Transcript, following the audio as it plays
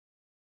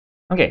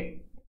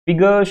Okay,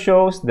 figure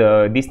shows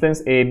the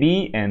distance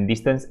AB and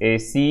distance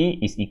AC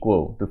is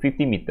equal to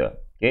 50 meter.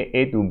 Okay,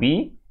 A to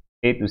B,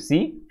 A to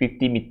C,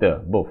 50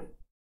 meter both.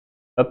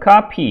 A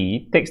car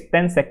P takes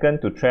 10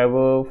 seconds to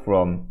travel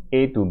from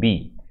A to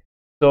B.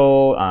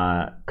 So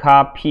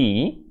car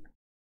P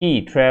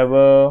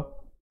travel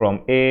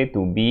from A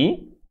to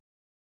B,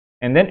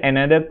 and then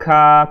another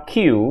car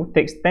Q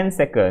takes 10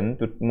 seconds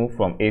to move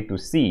from A to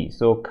C.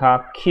 So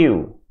car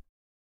Q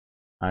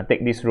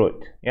take this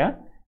road. Yeah,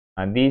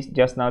 this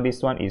just now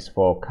this one is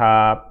for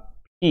car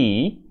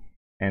P,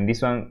 and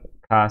this one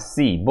car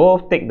C.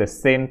 Both take the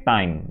same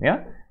time.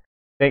 Yeah,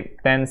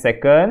 take 10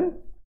 seconds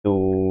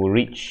to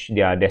reach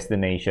their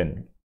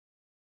destination.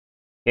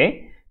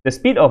 Okay, the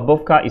speed of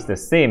both cars is the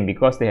same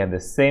because they have the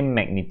same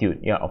magnitude.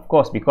 Yeah, of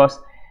course, because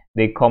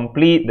they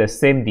complete the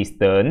same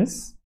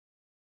distance,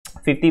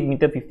 50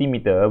 meter, 50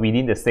 meter,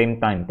 within the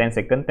same time, 10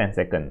 seconds, 10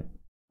 seconds.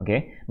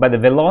 Okay, but the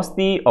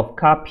velocity of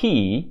car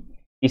P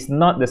is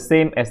not the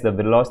same as the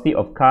velocity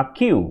of car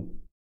Q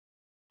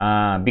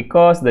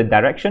because the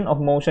direction of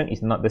motion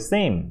is not the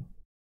same.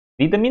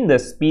 Determine the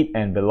speed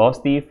and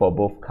velocity for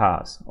both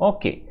cars.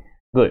 Okay,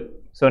 good.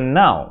 So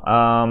now,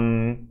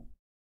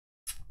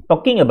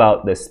 talking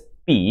about the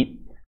speed,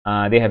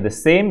 they have the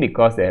same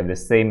because they have the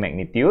same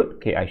magnitude.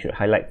 Okay, I should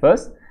highlight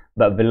first.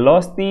 But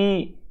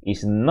velocity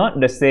is not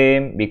the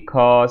same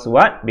because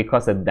what?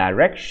 Because the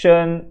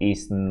direction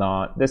is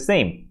not the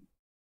same.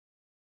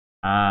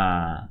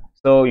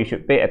 So you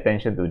should pay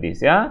attention to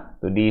this, yeah,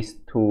 to these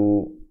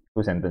two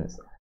sentences.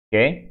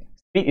 Okay,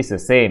 speed is the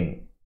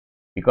same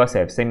because they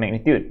have same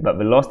magnitude, but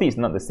velocity is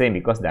not the same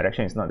because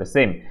direction is not the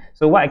same.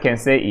 So what I can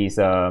say is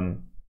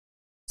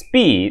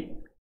speed,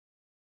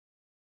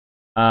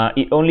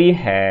 it only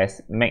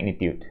has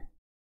magnitude.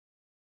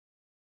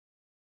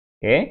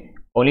 Okay,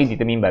 only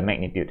determined by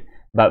magnitude.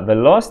 But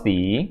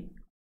velocity,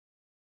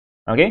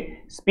 okay,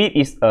 speed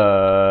is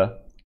a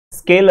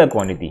scalar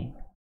quantity.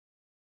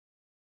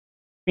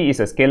 Speed is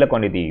a scalar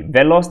quantity.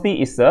 Velocity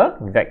is a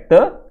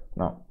vector.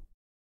 No.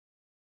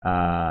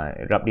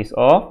 Rub this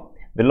off.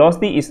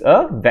 Velocity is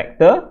a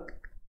vector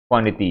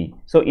quantity.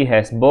 So it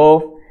has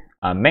both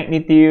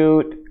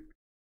magnitude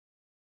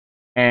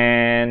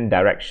and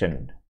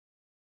direction.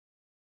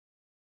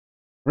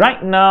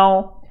 Right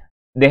now,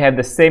 they have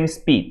the same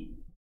speed.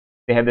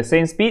 They have the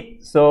same speed,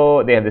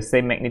 so they have the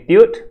same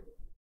magnitude,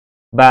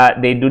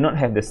 but they do not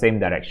have the same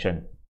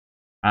direction.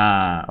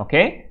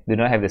 Okay, they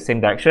do not have the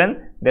same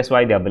direction. That's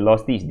why their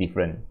velocity is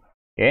different.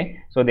 Okay,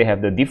 so they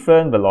have the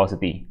different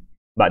velocity,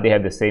 but they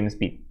have the same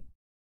speed.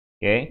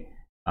 Okay,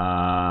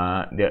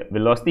 the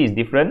velocity is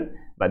different,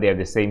 but they have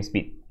the same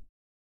speed.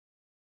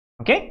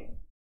 Okay,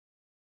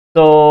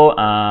 so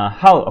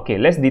how? Okay,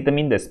 let's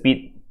determine the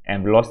speed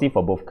and velocity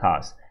for both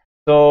cars.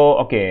 So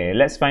okay,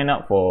 let's find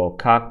out for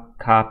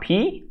car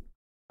P.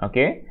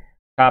 Okay,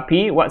 car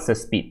P, what's the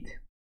speed?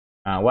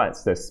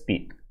 What's the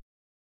speed?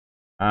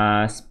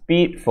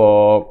 Speed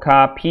for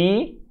car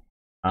P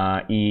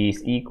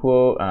is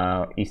equal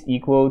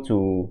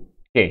to,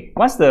 okay,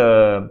 what's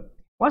the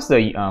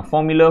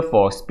formula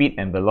for speed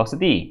and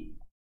velocity?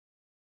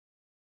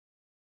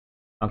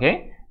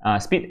 Okay,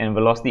 speed and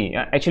velocity.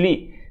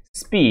 Actually,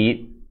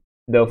 speed,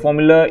 the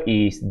formula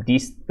is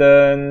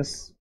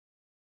distance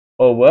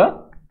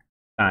over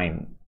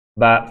time,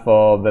 but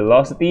for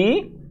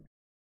velocity,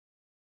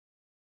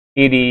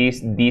 it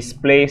is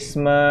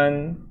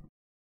displacement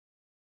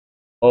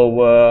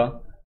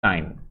over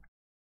time.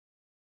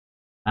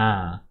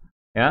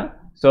 Yeah.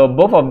 So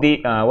both of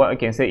the what I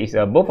can say is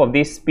both of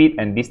these speed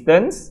and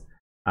distance,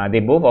 they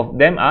both of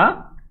them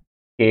are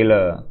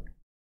scalar,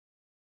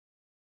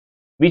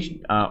 which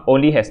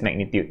only has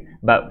magnitude.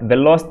 But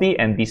velocity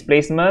and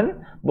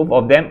displacement, both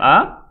of them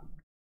are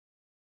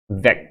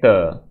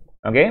vector.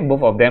 Okay,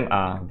 both of them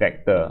are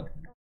vector,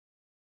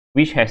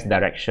 which has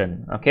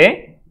direction.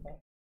 Okay.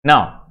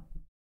 Now,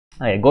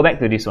 okay, go back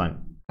to this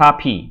one. Car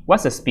P.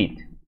 What's the speed?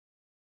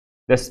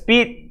 The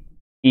speed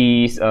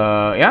is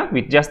yeah,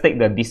 we just take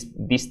the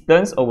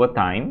distance over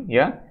time.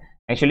 Yeah,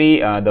 actually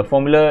the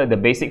formula, the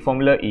basic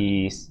formula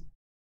is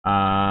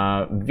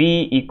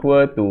V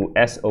equal to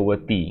S over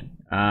T.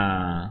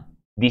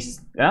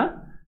 This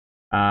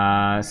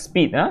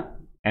speed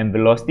and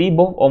velocity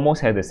both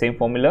almost have the same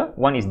formula.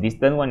 One is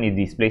distance, one is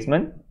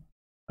displacement.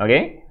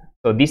 Okay,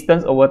 so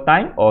distance over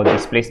time or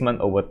displacement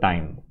over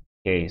time.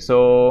 Okay,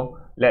 so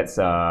let's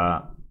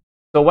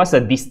so what's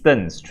the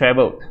distance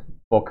traveled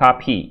for car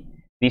P?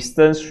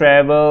 Distance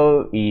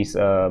traveled is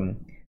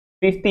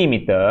 50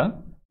 meter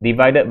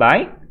divided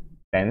by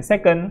 10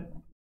 seconds.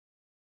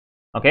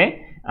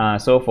 Okay,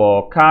 so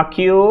for car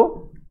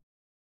Q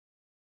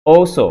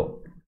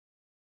also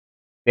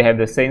they have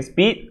the same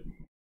speed,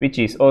 which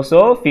is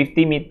also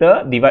 50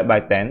 meter divided by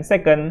 10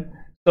 seconds.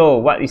 So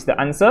what is the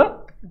answer?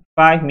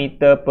 5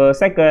 meter per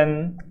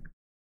second.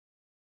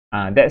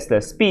 That's the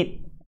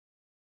speed.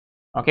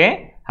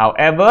 Okay,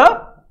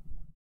 however,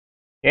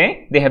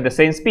 okay, they have the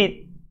same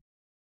speed.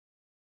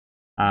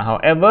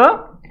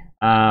 However,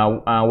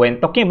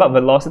 when talking about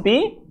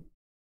velocity,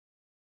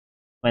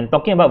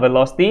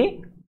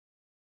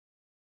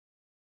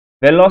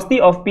 Velocity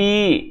of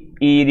P,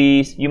 it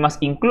is, you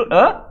must include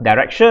a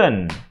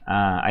direction.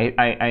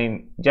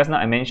 I just now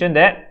I mentioned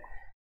that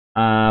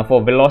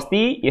for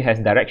velocity it has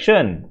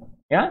direction.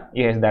 Yeah,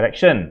 it has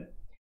direction.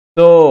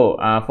 So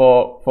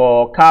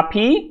for car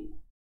P,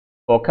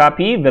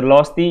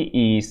 velocity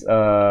is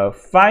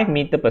 5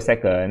 meter per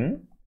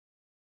second.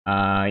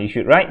 You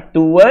should write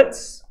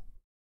towards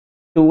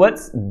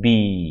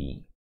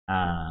B.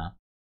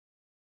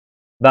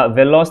 But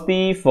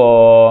velocity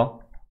for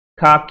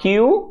car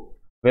Q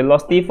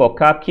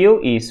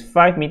is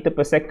 5 meter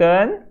per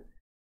second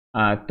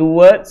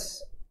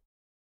towards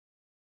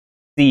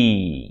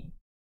C.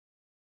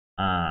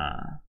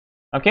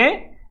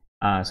 Okay.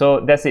 So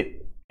that's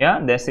it. Yeah,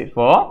 that's it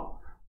for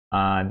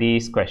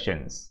these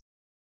questions.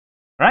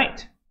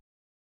 Right.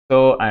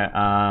 So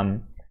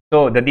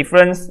so the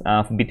difference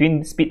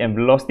between speed and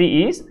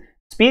velocity is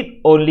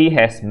speed only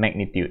has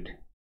magnitude.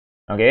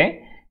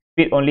 Okay,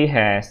 speed only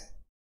has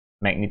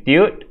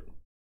magnitude,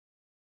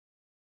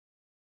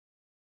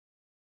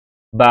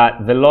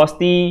 but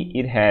velocity,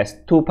 it has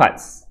two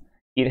parts.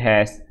 It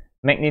has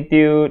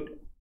magnitude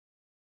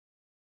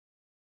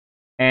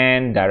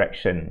and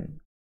direction.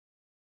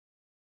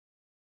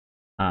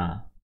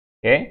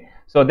 Okay,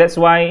 so that's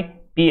why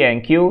P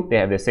and Q, they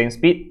have the same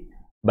speed,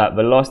 but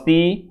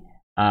velocity,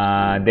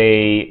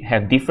 they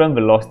have different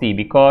velocity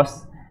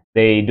because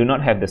they do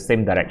not have the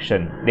same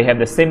direction. They have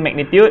the same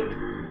magnitude.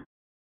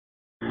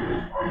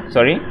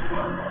 Sorry,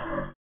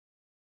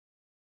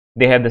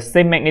 they have the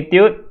same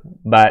magnitude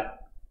but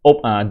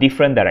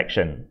different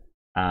direction.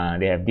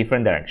 They have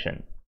different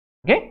direction.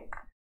 Okay,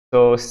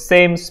 so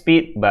same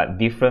speed but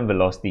different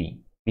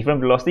velocity.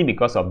 Different velocity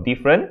because of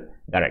different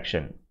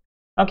direction.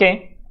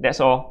 Okay,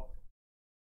 that's all.